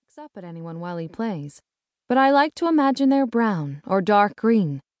looks up at anyone while he plays, but I like to imagine they're brown or dark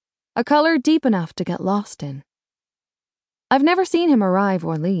green, a color deep enough to get lost in. I've never seen him arrive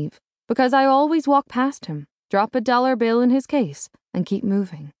or leave, because I always walk past him, drop a dollar bill in his case, and keep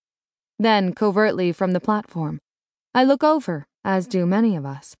moving. Then, covertly from the platform, I look over, as do many of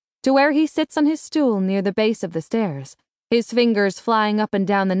us, to where he sits on his stool near the base of the stairs, his fingers flying up and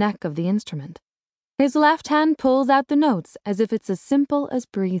down the neck of the instrument. His left hand pulls out the notes as if it's as simple as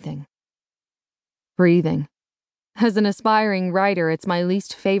breathing. Breathing. As an aspiring writer, it's my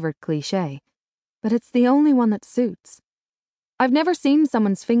least favorite cliché, but it's the only one that suits. I've never seen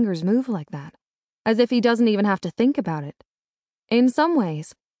someone's fingers move like that, as if he doesn't even have to think about it. In some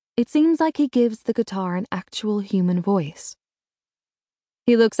ways, it seems like he gives the guitar an actual human voice.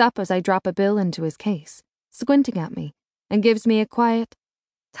 He looks up as I drop a bill into his case, squinting at me, and gives me a quiet,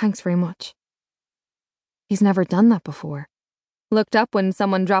 "Thanks very much." He's never done that before. Looked up when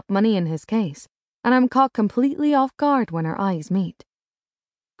someone dropped money in his case, and I'm caught completely off guard when our eyes meet.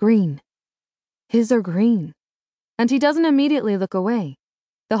 Green. His are green. And he doesn't immediately look away.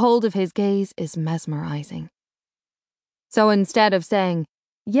 The hold of his gaze is mesmerizing. So instead of saying,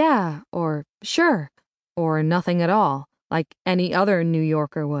 "Yeah," or "Sure," or "Nothing at all," like any other New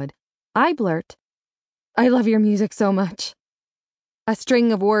Yorker would, I blurt, "I love your music so much." A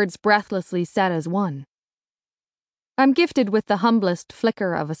string of words breathlessly said as one. I'm gifted with the humblest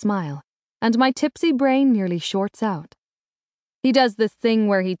flicker of a smile, and my tipsy brain nearly shorts out. He does this thing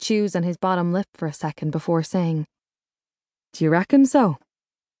where he chews on his bottom lip for a second before saying, "Do you reckon so?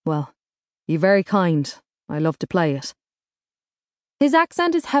 Well, you're very kind. I love to play it." His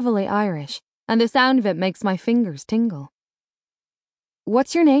accent is heavily Irish, and the sound of it makes my fingers tingle.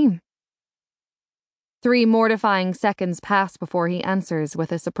 "What's your name?" 3 mortifying seconds pass before he answers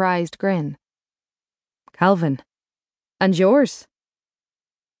with a surprised grin. "Calvin. And yours?"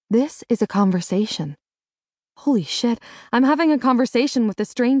 This is a conversation. Holy shit, I'm having a conversation with a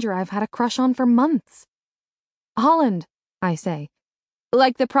stranger I've had a crush on for months. "Holland," I say,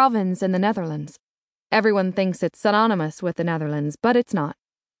 like the province in the Netherlands. Everyone thinks it's synonymous with the Netherlands, but it's not.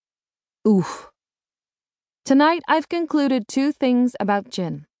 Oof. Tonight I've concluded 2 things about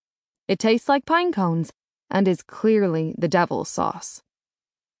gin. It tastes like pine cones and is clearly the devil's sauce.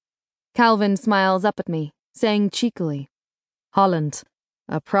 Calvin smiles up at me, saying cheekily, "Holland,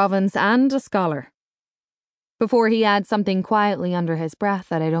 a province and a scholar," before he adds something quietly under his breath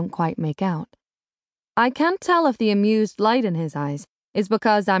that I don't quite make out. I can't tell if the amused light in his eyes is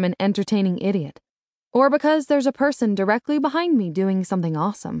because I'm an entertaining idiot, or because there's a person directly behind me doing something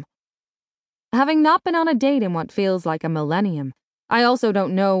awesome. Having not been on a date in what feels like a millennium, I also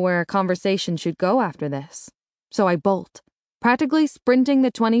don't know where a conversation should go after this, so I bolt, practically sprinting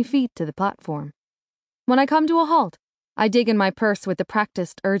the 20 feet to the platform. When I come to a halt, I dig in my purse with the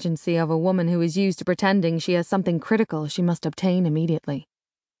practiced urgency of a woman who is used to pretending she has something critical she must obtain immediately.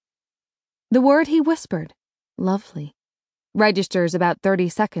 The word he whispered, "lovely," registers about 30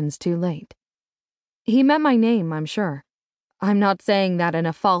 seconds too late. He meant my name, I'm sure. I'm not saying that in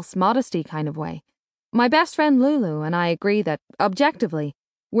a false modesty kind of way. My best friend Lulu and I agree that, objectively,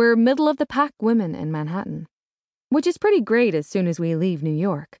 we're middle-of-the-pack women in Manhattan, which is pretty great as soon as we leave New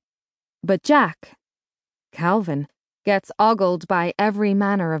York. But Calvin, gets ogled by every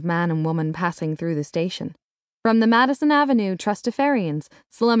manner of man and woman passing through the station, from the Madison Avenue Trustafarians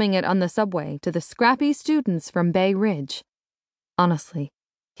slumming it on the subway to the scrappy students from Bay Ridge. Honestly,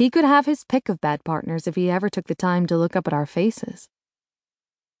 he could have his pick of bad partners if he ever took the time to look up at our faces.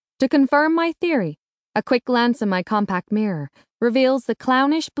 To confirm my theory, a quick glance in my compact mirror reveals the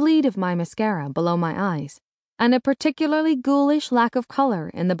clownish bleed of my mascara below my eyes and a particularly ghoulish lack of color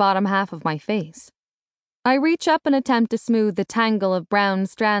in the bottom half of my face. I reach up and attempt to smooth the tangle of brown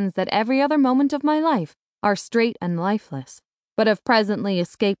strands that every other moment of my life are straight and lifeless, but have presently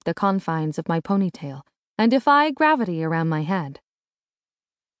escaped the confines of my ponytail and defy gravity around my head.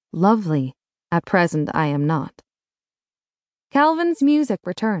 Lovely, at present I am not. Calvin's music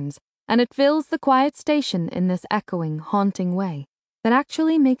returns, and it fills the quiet station in this echoing, haunting way that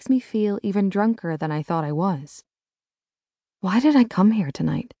actually makes me feel even drunker than I thought I was. Why did I come here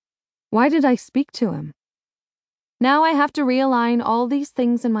tonight? Why did I speak to him? Now I have to realign all these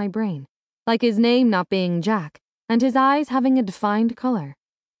things in my brain, like his name not being Jack, and his eyes having a defined color.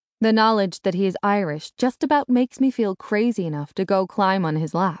 The knowledge that he is Irish just about makes me feel crazy enough to go climb on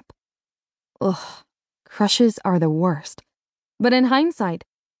his lap. Ugh, crushes are the worst. But in hindsight,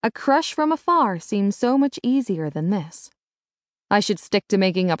 a crush from afar seems so much easier than this. I should stick to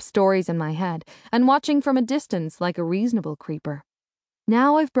making up stories in my head and watching from a distance like a reasonable creeper.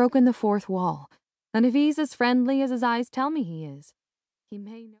 Now I've broken the 4th wall, and if he's as friendly as his eyes tell me he is, he may know.